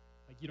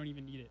 Like, you don't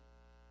even need it.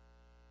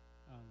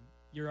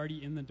 You're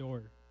already in the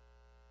door.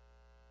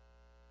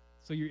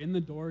 So you're in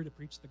the door to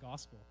preach the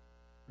gospel,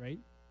 right?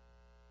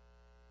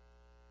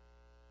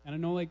 And I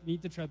know, like,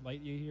 need to tread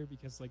lightly here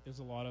because, like, there's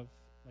a lot of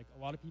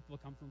people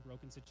come from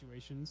broken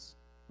situations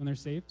when they're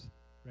saved,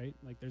 right?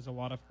 Like, there's a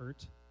lot of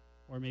hurt,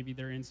 or maybe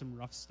they're in some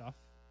rough stuff,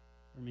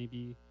 or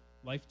maybe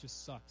life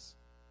just sucks,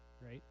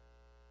 right?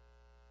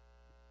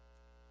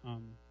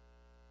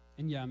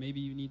 And yeah, maybe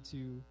you need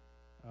to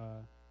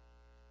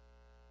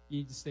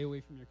stay away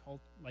from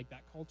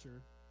that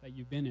culture that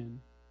you've been in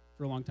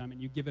for a long time,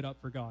 and you give it up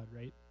for God,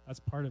 right? That's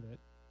part of it.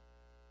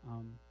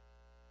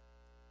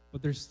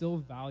 But there's still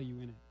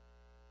value in it.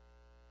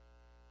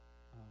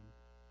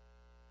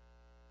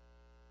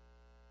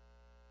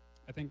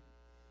 I think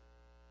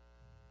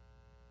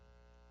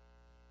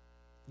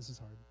this is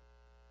hard.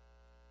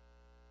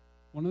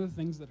 One of the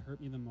things that hurt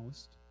me the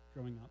most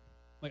growing up,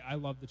 like, I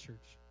love the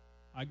church.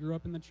 I grew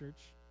up in the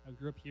church. I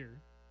grew up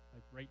here,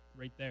 like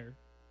right there.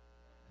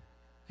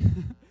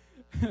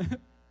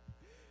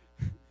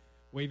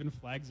 Waving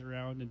flags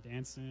around and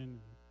dancing.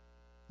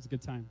 It was a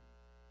good time.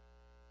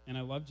 And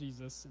I love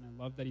Jesus, and I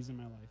love that he's in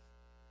my life.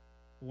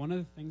 But one of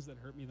the things that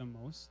hurt me the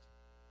most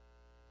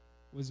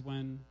was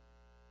when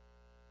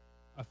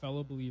a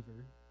fellow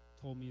believer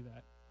told me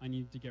that I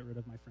needed to get rid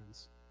of my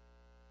friends,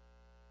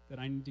 that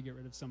I need to get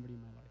rid of somebody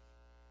in my life.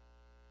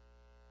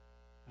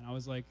 And I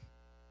was like,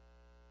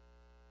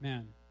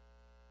 man,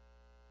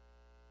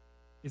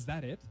 is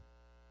that it?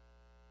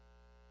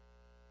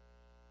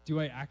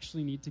 Do I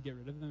actually need to get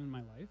rid of them in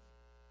my life?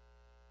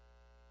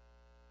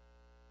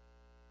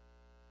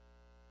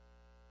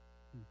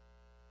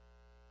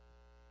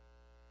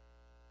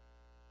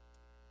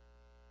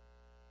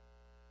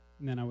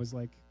 And then I was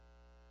like,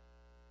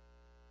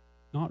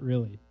 not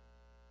really.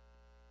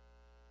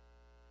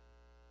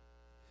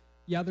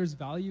 Yeah, there's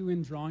value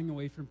in drawing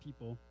away from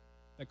people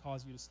that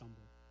cause you to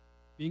stumble.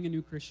 Being a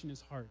new Christian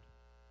is hard.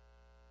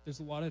 There's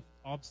a lot of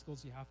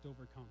obstacles you have to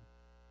overcome.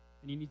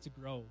 And you need to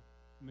grow,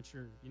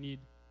 mature. You need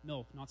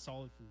milk, not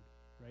solid food,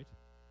 right?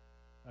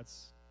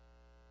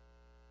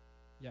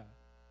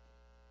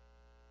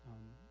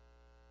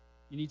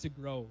 You need to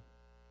grow.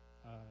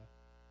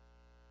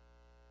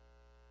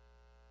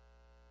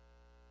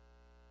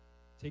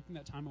 Taking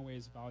that time away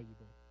is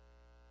valuable.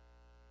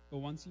 But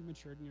once you've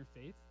matured in your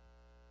faith,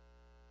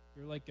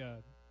 you're like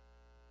a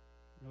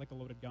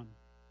loaded gun,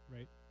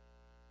 right?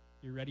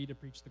 You're ready to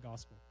preach the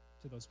gospel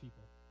to those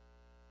people.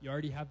 You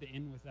already have the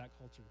in with that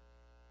culture,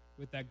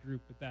 with that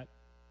group,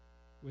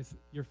 with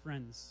your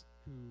friends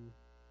who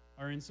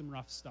are in some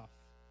rough stuff,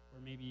 or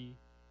maybe,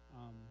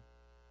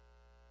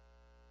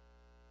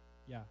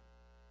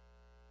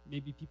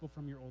 maybe people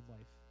from your old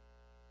life,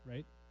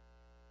 right?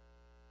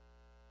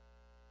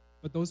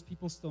 But those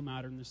people still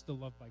matter, and they're still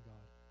loved by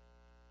God.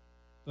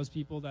 Those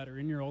people that are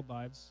in your old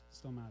lives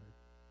still matter.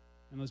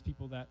 And those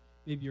people that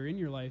maybe are in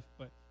your life,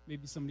 but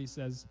maybe somebody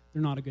says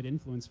they're not a good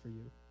influence for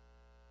you,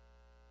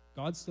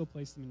 God still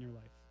placed them in your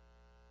life.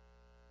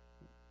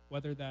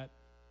 Whether that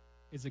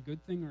is a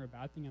good thing or a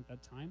bad thing at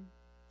that time,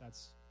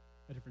 that's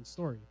a different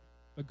story.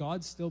 But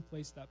God still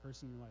placed that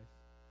person in your life.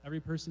 Every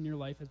person in your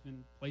life has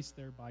been placed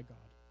there by God.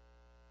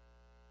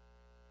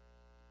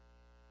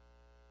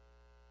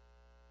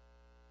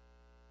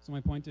 So my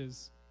point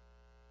is,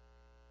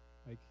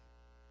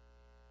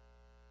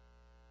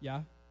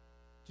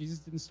 Jesus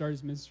didn't start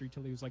his ministry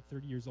till he was like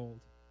 30 years old,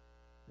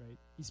 right?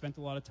 He spent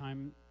a lot of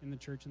time in the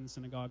church and the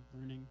synagogue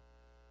learning.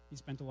 He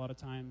spent a lot of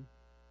time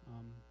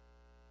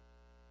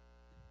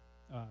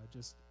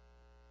just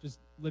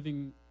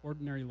living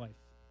ordinary life,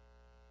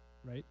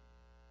 right?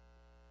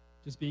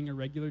 Just being a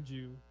regular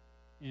Jew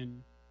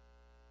in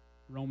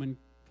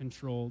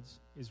Roman-controlled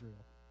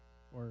Israel,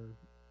 or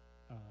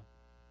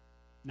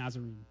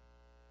Nazarene,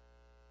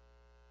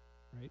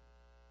 right?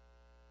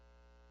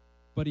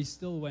 But he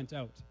still went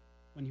out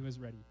when he was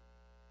ready.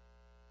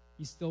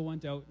 He still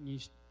went out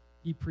and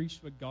he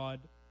preached what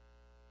God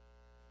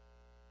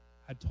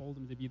had told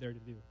him to be there to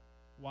do,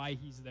 why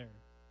he's there,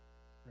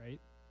 right?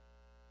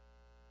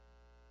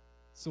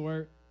 So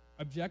our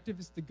objective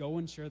is to go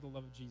and share the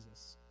love of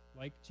Jesus,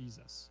 like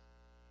Jesus,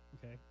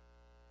 okay?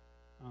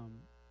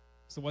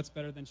 So what's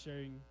better than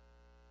sharing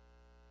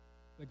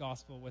the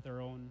gospel with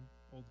our own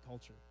old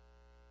culture,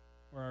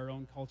 or our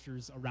own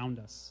cultures around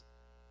us,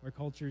 or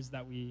cultures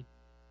that we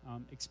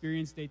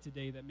experience day to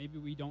day that maybe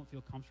we don't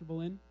feel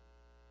comfortable in,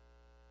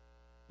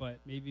 but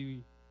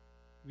maybe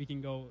we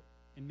can go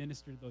and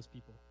minister to those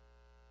people.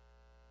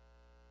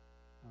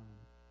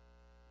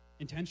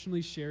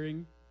 Intentionally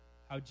sharing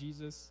how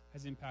Jesus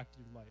has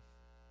impacted your life.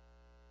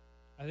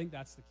 I think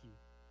that's the key.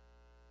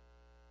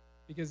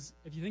 Because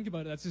if you think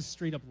about it, that's just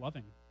straight up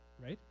loving,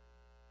 right?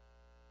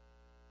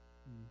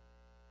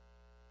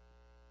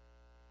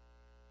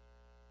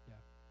 Yeah.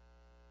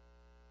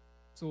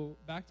 So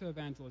back to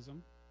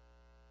evangelism.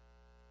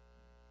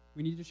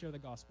 We need to share the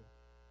gospel,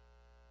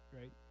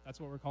 right? That's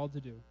what we're called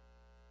to do.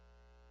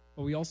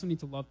 But we also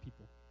need to love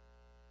people.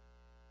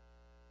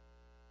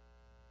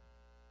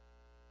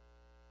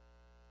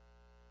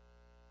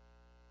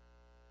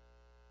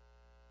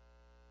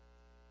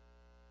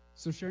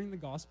 So sharing the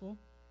gospel,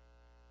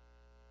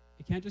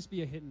 it can't just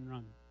be a hit and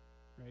run,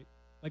 right?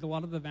 Like a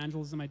lot of the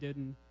evangelism I did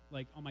and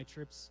like on my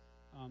trips,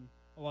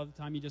 a lot of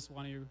the time you just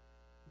want to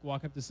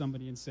walk up to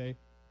somebody and say,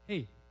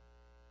 hey,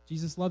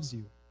 Jesus loves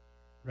you,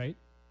 right?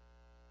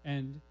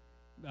 And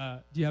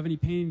do you have any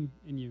pain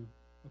in you?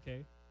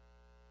 Okay,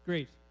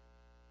 great.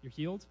 You're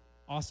healed?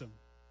 Awesome.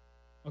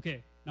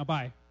 Okay, now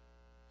bye.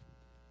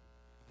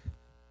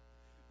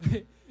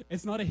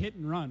 It's not a hit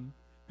and run.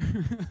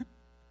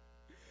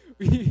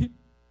 We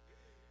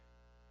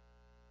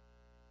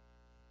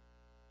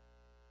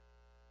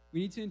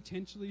need to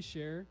intentionally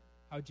share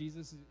how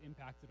Jesus has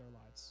impacted our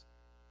lives,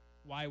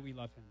 why we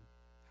love him,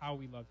 how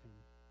we love him.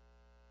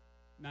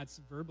 And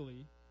that's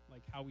verbally,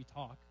 like how we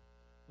talk.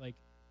 Like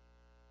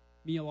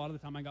me, a lot of the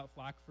time I got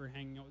flack for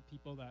hanging out with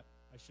people that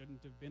I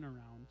shouldn't have been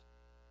around.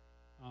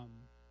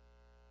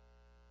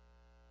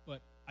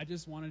 But I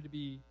just wanted to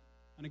be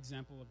an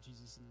example of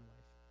Jesus in their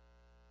life.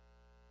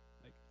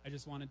 Like I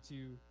just wanted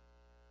to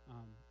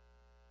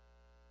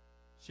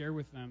share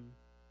with them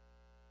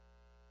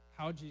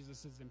how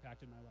Jesus has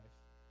impacted my life.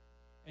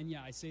 And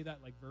yeah, I say that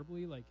like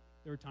verbally, like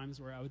there were times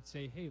where I would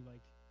say, hey,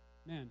 like,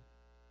 man,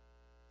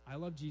 I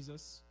love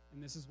Jesus,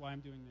 and this is why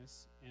I'm doing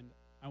this, and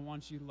I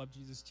want you to love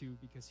Jesus too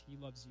because he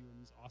loves you and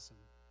he's awesome.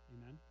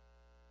 Amen?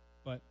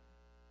 But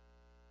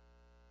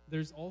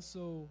there's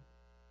also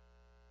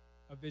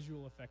a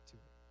visual effect to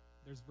it.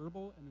 There's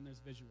verbal and then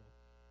there's visual,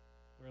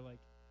 where like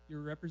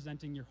you're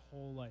representing your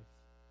whole life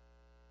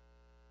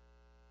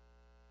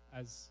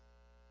as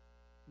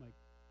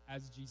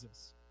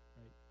Jesus.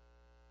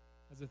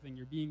 As a thing,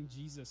 you're being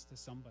Jesus to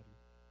somebody.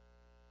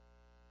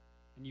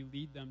 And you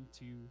lead them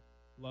to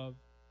love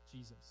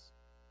Jesus.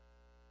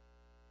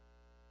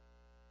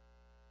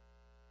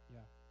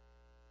 Yeah.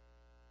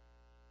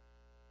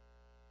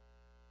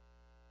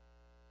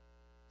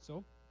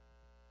 So,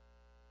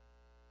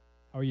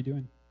 how are you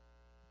doing?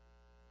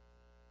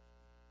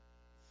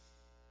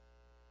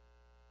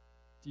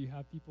 Do you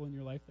have people in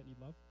your life that need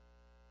love?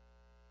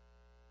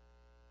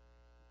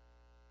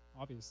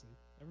 Obviously,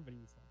 everybody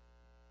needs love.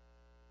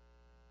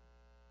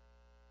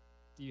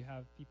 Do you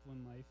have people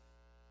in life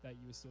that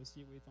you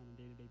associate with on a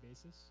day-to-day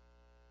basis?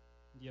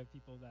 Do you have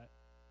people that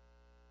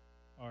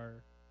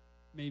are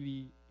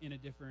maybe in a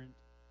different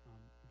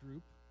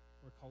group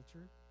or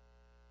culture?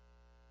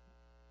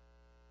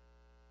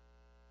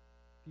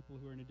 People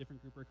who are in a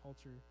different group or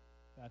culture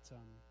that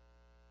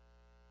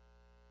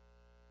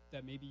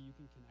that maybe you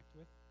can connect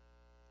with.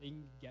 They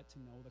can get to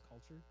know the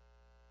culture,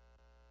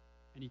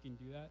 and you can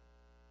do that.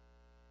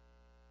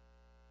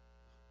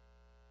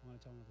 I want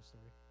to tell another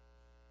story.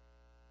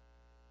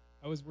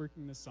 I was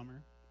working this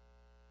summer,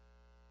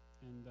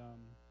 and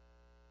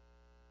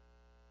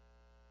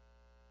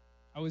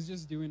I was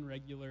just doing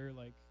regular,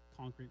 like,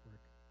 concrete work.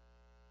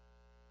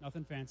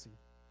 Nothing fancy.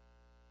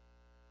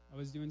 I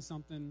was doing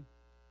something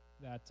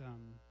that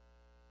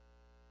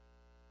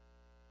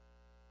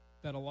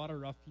that a lot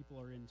of rough people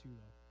are into,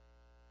 though,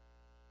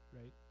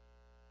 right?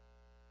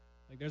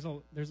 Like,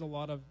 there's a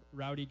lot of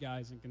rowdy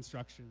guys in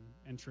construction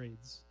and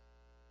trades,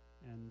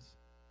 and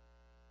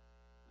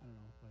I don't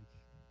know, like,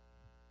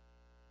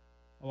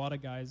 a lot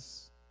of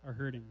guys are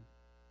hurting.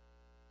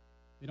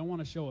 They don't want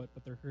to show it,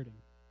 but they're hurting.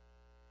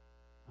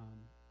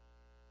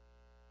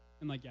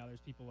 And like, yeah,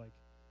 there's people like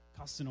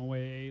cussing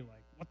away,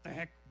 like, what the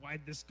heck?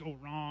 Why'd this go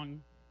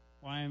wrong?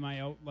 Why am I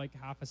out like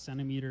half a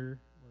centimeter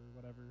or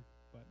whatever?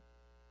 But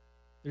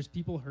there's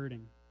people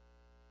hurting.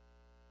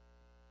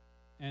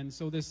 And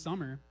so this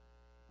summer,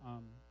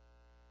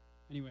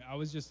 anyway, I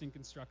was just in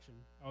construction.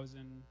 I was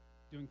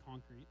doing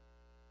concrete.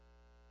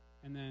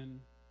 And then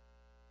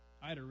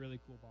I had a really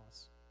cool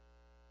boss.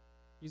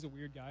 He's a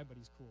weird guy, but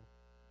he's cool.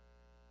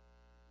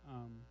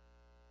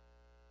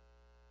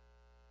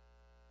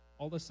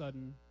 All of a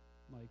sudden,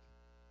 like,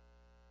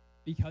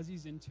 because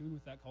he's in tune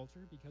with that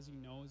culture, because he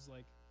knows,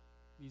 like,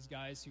 these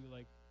guys who,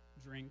 like,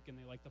 drink and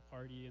they like to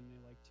party and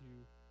they like to,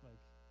 like,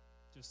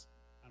 just,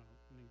 I don't know,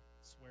 and they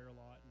swear a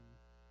lot and,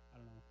 I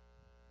don't know,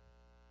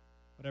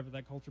 whatever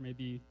that culture may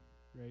be,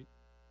 right?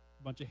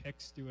 A bunch of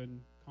hicks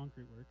doing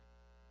concrete work.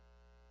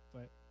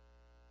 But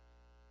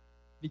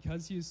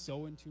because he is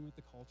so in tune with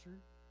the culture,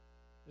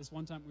 this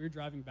one time we were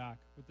driving back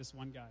with this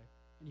one guy,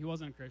 and he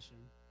wasn't a Christian.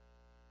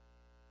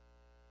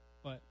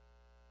 But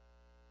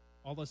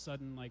all of a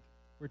sudden, like,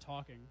 we're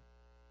talking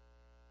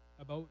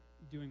about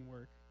doing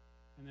work,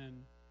 and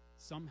then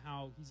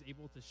somehow he's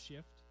able to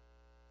shift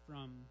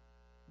from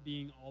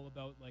being all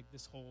about, like,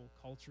 this whole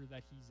culture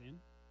that he's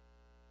in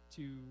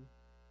to,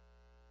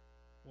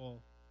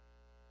 well,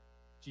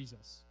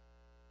 Jesus.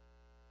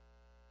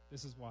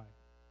 This is why.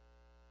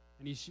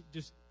 And he's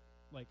just,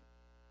 like,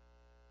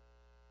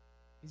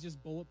 he's just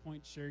bullet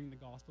point sharing the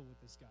gospel with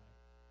this guy,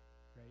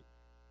 right?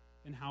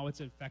 and how it's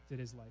affected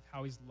his life,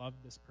 how he's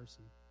loved this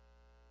person.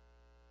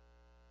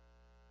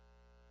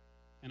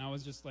 And I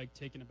was just like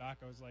taken aback.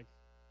 I was like,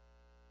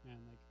 man,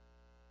 like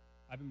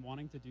I've been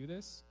wanting to do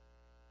this,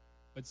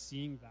 but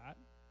seeing that,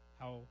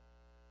 how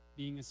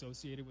being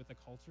associated with a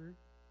culture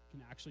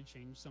can actually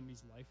change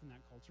somebody's life in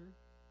that culture,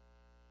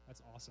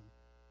 that's awesome.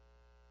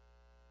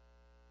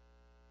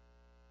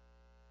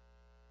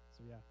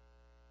 So yeah.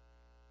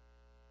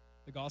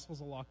 The gospel's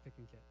a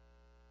lock-picking kit.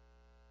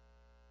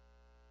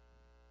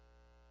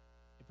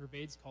 It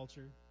pervades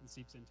culture and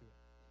seeps into it.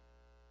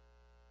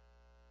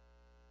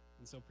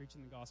 And so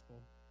preaching the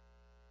gospel,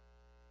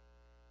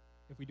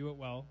 if we do it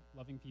well,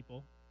 loving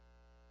people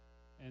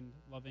and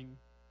loving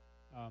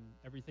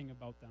everything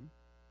about them,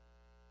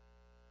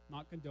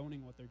 not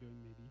condoning what they're doing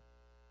maybe.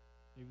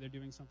 Maybe they're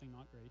doing something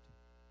not great.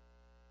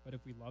 But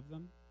if we love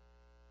them,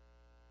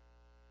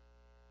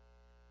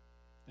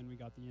 then we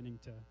got the inning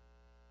to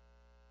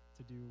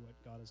do what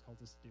God has called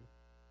us to do,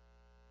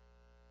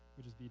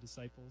 which is be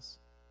disciples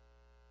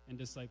and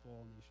disciple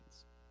all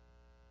nations.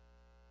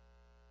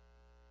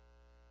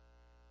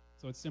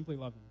 So it's simply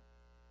loving.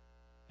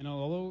 And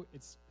although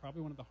it's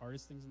probably one of the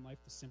hardest things in life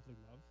to simply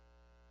love,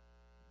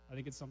 I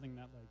think it's something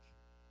that like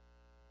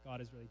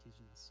God is really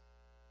teaching us,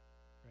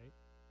 right?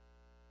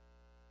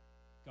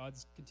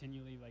 God's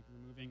continually like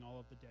removing all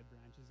of the dead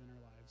branches in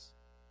our lives.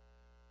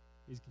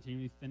 He's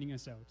continually thinning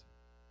us out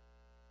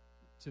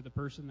to the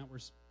person that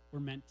we're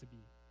meant to be.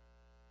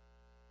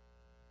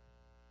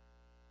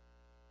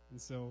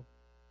 And so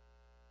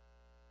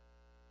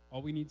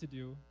all we need to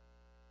do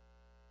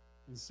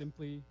is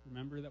simply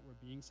remember that we're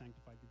being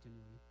sanctified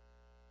continually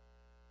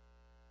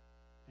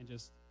and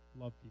just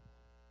love people.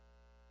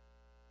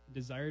 A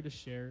desire to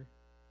share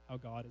how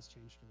God has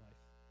changed your life.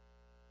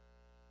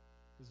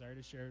 Desire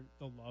to share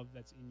the love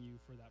that's in you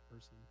for that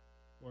person,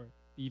 or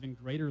the even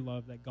greater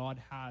love that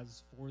God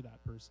has for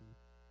that person.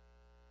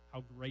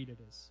 How great it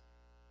is.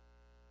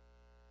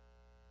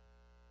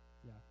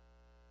 Yeah.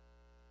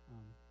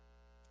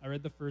 I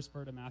read the first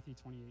part of Matthew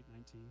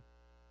 28:19,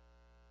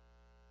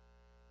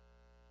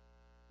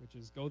 which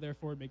is, "Go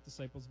therefore and make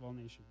disciples of all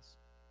nations,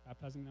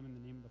 baptizing them in the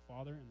name of the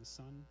Father and the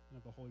Son and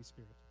of the Holy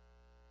Spirit."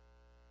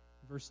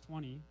 Verse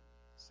 20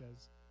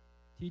 says,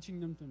 "Teaching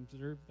them to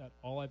observe that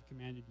all I've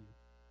commanded you.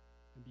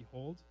 And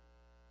behold,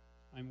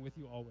 I am with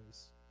you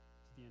always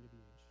to the end of the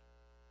age."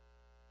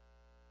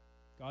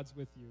 God's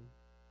with you,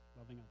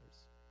 loving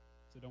others.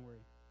 So don't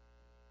worry.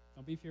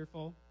 Don't be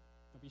fearful.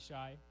 Don't be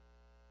shy.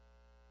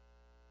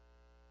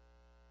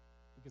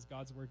 Because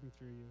God's working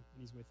through you, and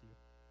He's with you.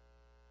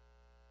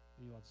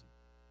 And He loves you.